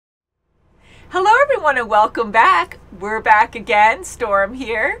want to welcome back. We're back again. Storm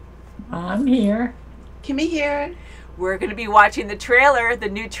here. I'm here. Kimmy here. We're going to be watching the trailer, the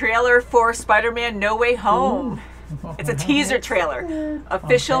new trailer for Spider-Man No Way Home. Ooh. It's a teaser trailer.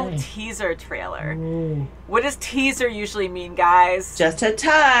 Official teaser trailer. Ooh. What does teaser usually mean, guys? Just a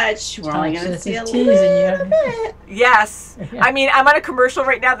touch. We're only going to see a little bit. Yes. I mean, I'm on a commercial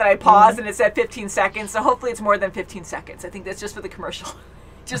right now that I paused and it said 15 seconds, so hopefully it's more than 15 seconds. I think that's just for the commercial.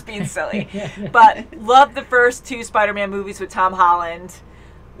 Just being silly. But love the first two Spider-Man movies with Tom Holland.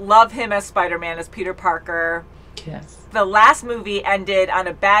 Love him as Spider-Man, as Peter Parker. Yes. The last movie ended on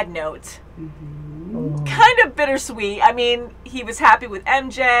a bad note. Mm-hmm. Kind of bittersweet. I mean, he was happy with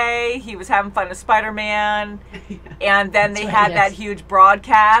MJ. He was having fun with Spider-Man. And then they had that huge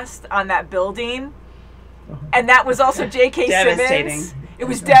broadcast on that building. And that was also J.K. Simmons. It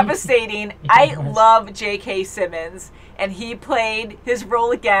was devastating. I love J.K. Simmons. And he played his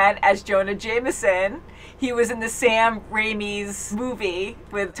role again as Jonah Jameson. He was in the Sam Raimi's movie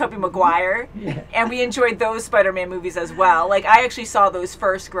with Tobey Maguire. Yeah. And we enjoyed those Spider-Man movies as well. Like, I actually saw those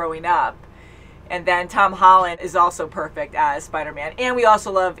first growing up. And then Tom Holland is also perfect as Spider-Man. And we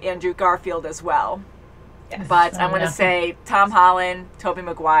also love Andrew Garfield as well. Yes. But I'm going to say Tom Holland, Tobey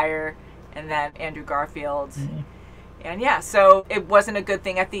Maguire, and then Andrew Garfield. Mm-hmm. And yeah, so it wasn't a good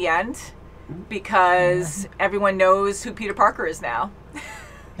thing at the end because everyone knows who Peter Parker is now.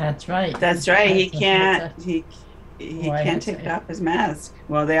 That's right. That's right. He can't take off his mask.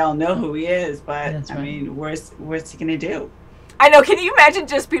 Well, they all know who he is, but I mean, what's he gonna do? I know. Can you imagine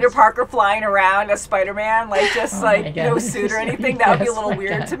just Peter Parker flying around as Spider-Man, like just like no suit or anything? That would be a little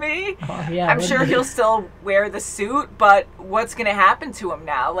weird to me. Oh, yeah, I'm sure he'll still wear the suit, but what's gonna happen to him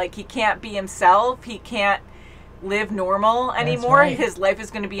now? Like, he can't be himself. He can't live normal anymore. Right. His life is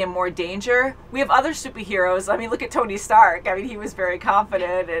going to be in more danger. We have other superheroes. I mean, look at Tony Stark. I mean, he was very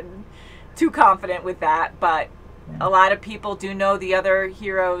confident and too confident with that, but a lot of people do know the other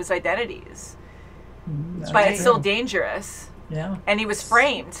heroes' identities. But it's still dangerous. Yeah. And he was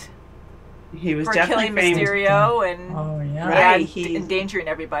framed. He was for definitely killing framed. Mysterio and endangering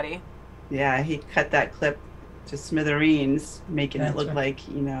everybody. Yeah, he cut that clip to smithereens, making it look like,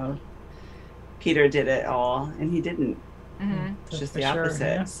 you know, Peter did it all, and he didn't. Mm-hmm. It's just the opposite. Sure,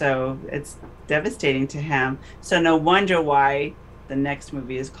 yeah. So it's devastating to him. So no wonder why the next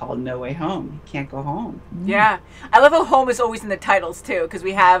movie is called No Way Home. He can't go home. Yeah. I love how home is always in the titles, too, because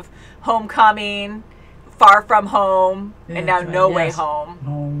we have Homecoming, Far From Home, and now No Way Home.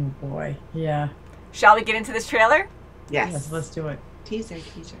 Oh, boy. Yeah. Shall we get into this trailer? Yes. Let's do it. Teaser.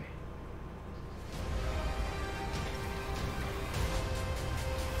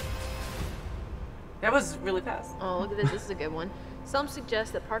 That was really fast. Oh, look at this. This is a good one. Some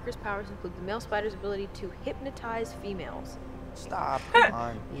suggest that Parker's powers include the male spider's ability to hypnotize females. Stop. Come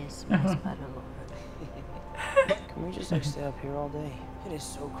on. Yes, my spider lord. Can we just stay up here all day? It is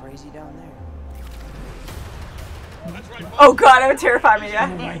so crazy down there. Oh God, that would terrify me. Yeah.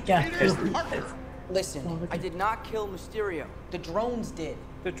 Oh my God. Listen, I did not kill Mysterio. The drones did.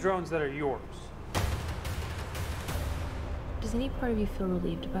 The drones that are yours. Does any part of you feel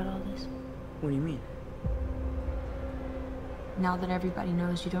relieved about all this? What do you mean? Now that everybody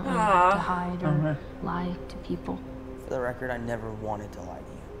knows, you don't really have to hide or lie to people. For the record, I never wanted to lie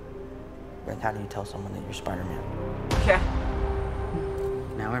to you. But how do you tell someone that you're Spider-Man? Yeah.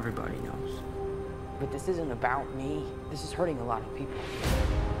 Now everybody knows. But this isn't about me. This is hurting a lot of people.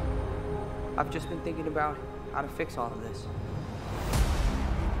 I've just been thinking about how to fix all of this.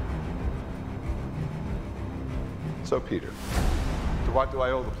 So, Peter, to what do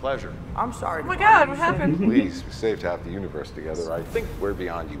I owe the pleasure? I'm sorry. Oh my God, what happened? Please, we saved half the universe together. I think we're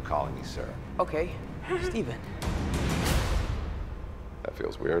beyond you calling me sir. Okay, Steven. That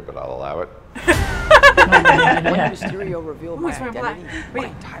feels weird, but I'll allow it. When Mysterio revealed my identity, my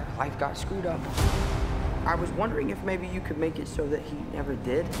entire life got screwed up. I was wondering if maybe you could make it so that he never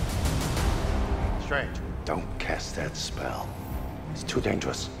did. Strange. Don't cast that spell. It's too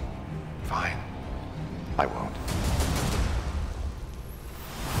dangerous. Fine. I won't.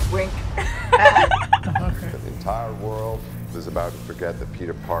 Wink. The entire world is about to forget that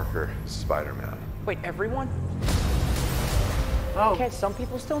Peter Parker is Spider-Man. Wait, everyone? Oh. Can't some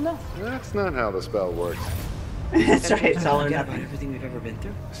people still know? That's not how the spell works. That's right. It's all or nothing. About everything we've ever been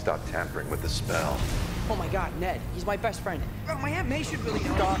through. Stop tampering with the spell. Oh my God, Ned. He's my best friend. Oh, my Aunt May should really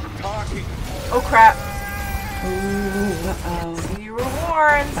know. Stop talking. Oh crap. Ooh, uh-oh. You were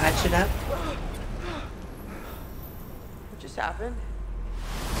warned. Patch it up. What just happened?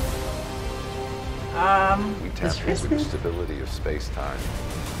 We tap into the stability of space-time.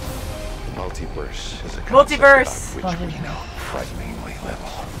 The multiverse is a Multiverse. concept about which we know frighteningly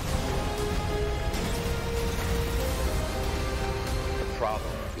little.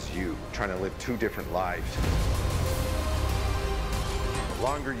 problem is you, trying to live 2 different lives. The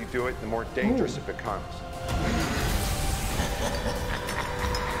longer you do it, the more dangerous it becomes.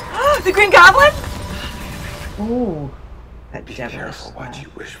 The Green Goblin? Ooh. That Be devilish careful what laugh. you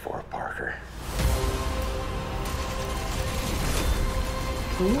wish for, Parker.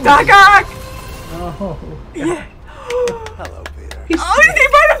 Doc Ock! Oh. Yeah. Hello, Peter. Oh, they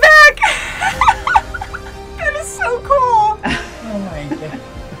brought him back! That is so cool. Oh my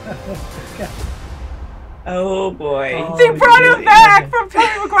god. Oh boy. Oh, They brought him really? back from Tobey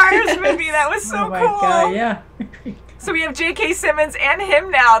Maguire's movie. That was so Oh my cool. god, yeah. So we have J.K. Simmons and him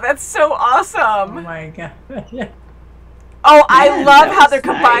now. That's so Oh awesome. my god. Yeah. Oh, I Yeah, love that how they're was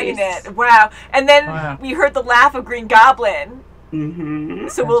combining nice. it. Wow. And then Wow. we heard the laugh of Green Goblin. Mm-hmm.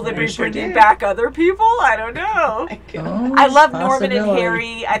 So will they right. be Sure bringing did. back other people? I don't know. Oh, I love Norman and possibility.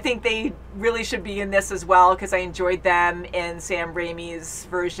 Harry. I think they really should be in this as well because I enjoyed them in Sam Raimi's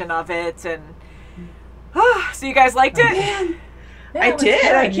version of it. And so you guys liked it? Man, Yeah, I it was did.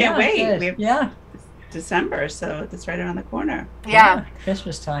 good. I can't Yeah, wait. good. We have Yeah. December, so that's right around the corner. Yeah.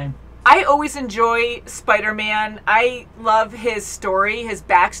 Christmas time. I always enjoy Spider-Man. I love his story. His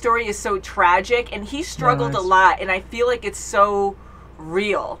backstory is so tragic, and he struggled a Yes. lot, and I feel like it's so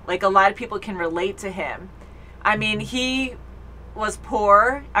real. Like, a lot of people can relate to him. I mean, he was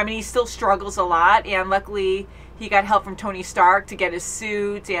poor. I mean, he still struggles a lot, and luckily he got help from Tony Stark to get his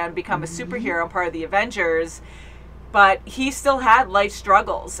suit and become a superhero and part of the Avengers. But he still had life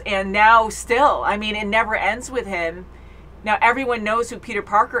struggles, and now still, I mean, it never ends with him. Now everyone knows who Peter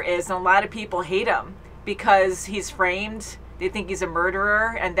Parker is, and a lot of people hate him because he's framed. They think he's a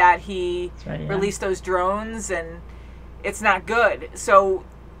murderer and that he That's right, yeah. released those drones, and it's not good. So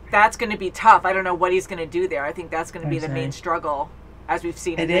that's going to be tough. I don't know what he's going to do there. I think that's going to be the main Okay. struggle, as we've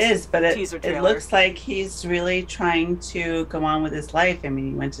seen in It this is, but teaser it trailer. looks like he's really trying to go on with his life. I mean,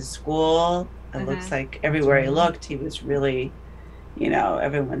 he went to school. It looks like everywhere he looked, he was really,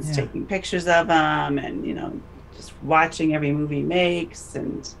 everyone's Yeah. taking pictures of him and, just watching every movie he makes.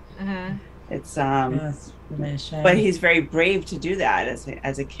 And it's, That's really a shame. but he's very brave to do that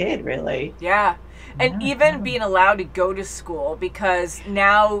as a kid, really. Yeah. And Yeah, even yeah. being allowed to go to school, because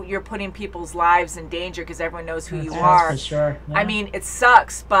now you're putting people's lives in danger because everyone knows who you That's are. for sure. I Yeah. mean, it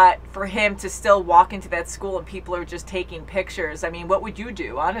sucks, but for him to still walk into that school and people are just taking pictures, I mean, what would you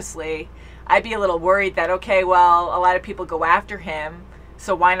do, honestly? I'd be a little worried that, okay, well, a lot of people go after him,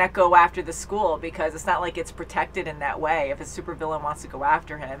 so why not go after the school? Because it's not like it's protected in that way if a supervillain wants to go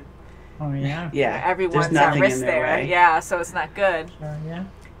after him. Oh yeah. Yeah. Everyone's there's at nothing risk in their there. way. Yeah, so it's not good. Sure, yeah.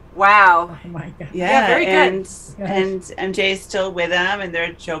 Wow. Oh my god. Yeah, very good. and MJ's still with him, and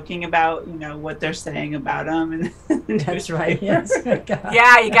they're joking about what they're saying about him, and That's right. Yes. God.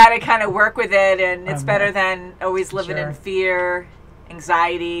 Yeah, you got to kind of work with it, and it's Oh, better yeah. than always living in Sure. fear,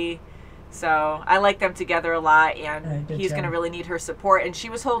 anxiety. So I like them together a lot, I and do he's too. going to really need her support. And she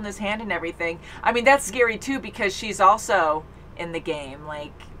was holding his hand and everything. I mean, that's scary too because she's also in the game.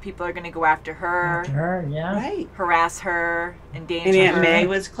 Like, people are going to go after her, After her, yeah. right. harass her, endanger And Aunt her. May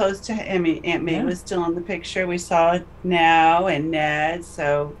was close to him. I mean, Aunt May Yeah. was still in the picture. We saw it now, and Ned.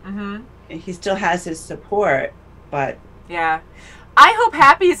 So he still has his support, but Yeah. I hope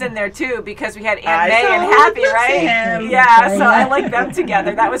Happy's in there too because we had Aunt I May saw and him. Happy, Good to right? see him. Yeah, so Right. I like them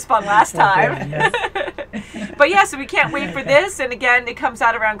together. That was fun last time. Okay, But yeah, so we can't wait for this. And again, it comes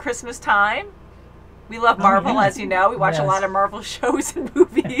out around Christmas time. We love Marvel, yeah. as you know. We watch a Yes. lot of Marvel shows and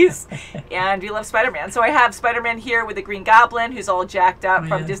movies. And we love Spider-Man. So I have Spider-Man here with the Green Goblin, who's all jacked up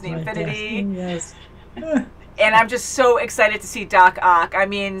from Yes, Disney right, Infinity. Yes. And I'm just so excited to see Doc Ock. I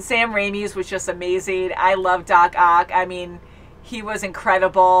mean, Sam Raimi's was just amazing. I love Doc Ock. I mean, he was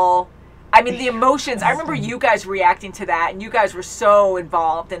incredible. I mean, the emotions. I remember you guys reacting to that, and you guys were so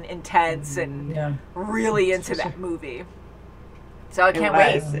involved and intense and Yeah. really into that movie. So I it can't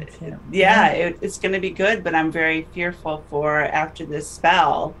wait. was. Yeah. Yeah, it's going to be good, but I'm very fearful for after this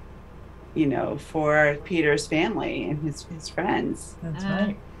spell, for Peter's family and his friends, That's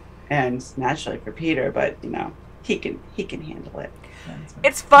right. and naturally for Peter, but he can handle it. That's right.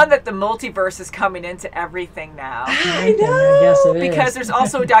 It's fun that the multiverse is coming into everything now. I Okay, know. I guess it is. Because there's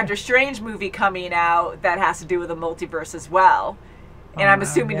also a Doctor Strange movie coming out that has to do with the multiverse as well. And Oh, I'm wow,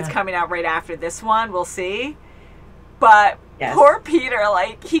 assuming it's yeah. coming out right after this one. We'll see. But Yes. poor Peter,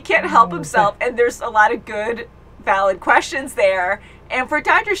 like, he can't help Oh, himself. And there's a lot of good, valid questions there. And for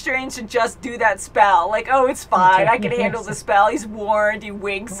Doctor Strange to just do that spell, like, oh, it's fine. I can handle the spell. He's warned. He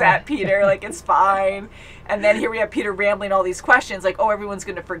winks at Peter, like, it's fine. And then here we have Peter rambling all these questions, like, oh, everyone's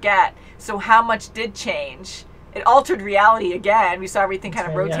going to forget. So how much did change? It altered reality again. We saw everything kind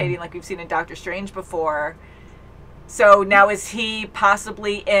of That's right, yeah. rotating like we've seen in Doctor Strange before. So now is he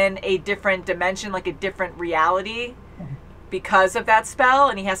possibly in a different dimension, like a different reality because of that spell,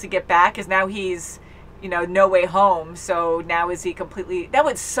 and he has to get back because now he's, you know, no way home. So now is he completely, that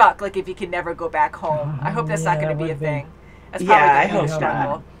would suck, like if he can never go back home. I hope that's not going to be a thing. That's probably I going to hope be a not.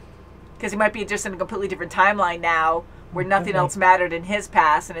 struggle. Because he might be just in a completely different timeline now where nothing else mattered in his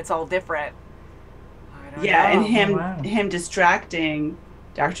past and it's all different. I don't know. And him distracting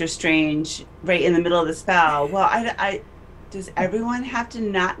Doctor Strange right in the middle of the spell. Well, I does everyone have to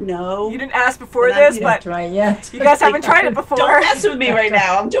not know? You didn't ask before this, but you guys haven't tried it before. Don't mess with me right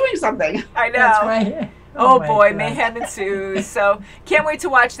now. I'm doing something. I know. That's right. Oh my boy, God. mayhem ensues. So can't wait to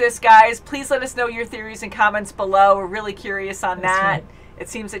watch this, guys. Please let us know your theories and comments below. We're really curious on that. Right. It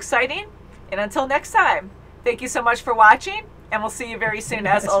seems exciting. And until next time, thank you so much for watching, and we'll see you very soon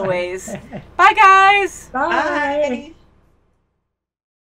as always. Bye, guys. Bye. Bye.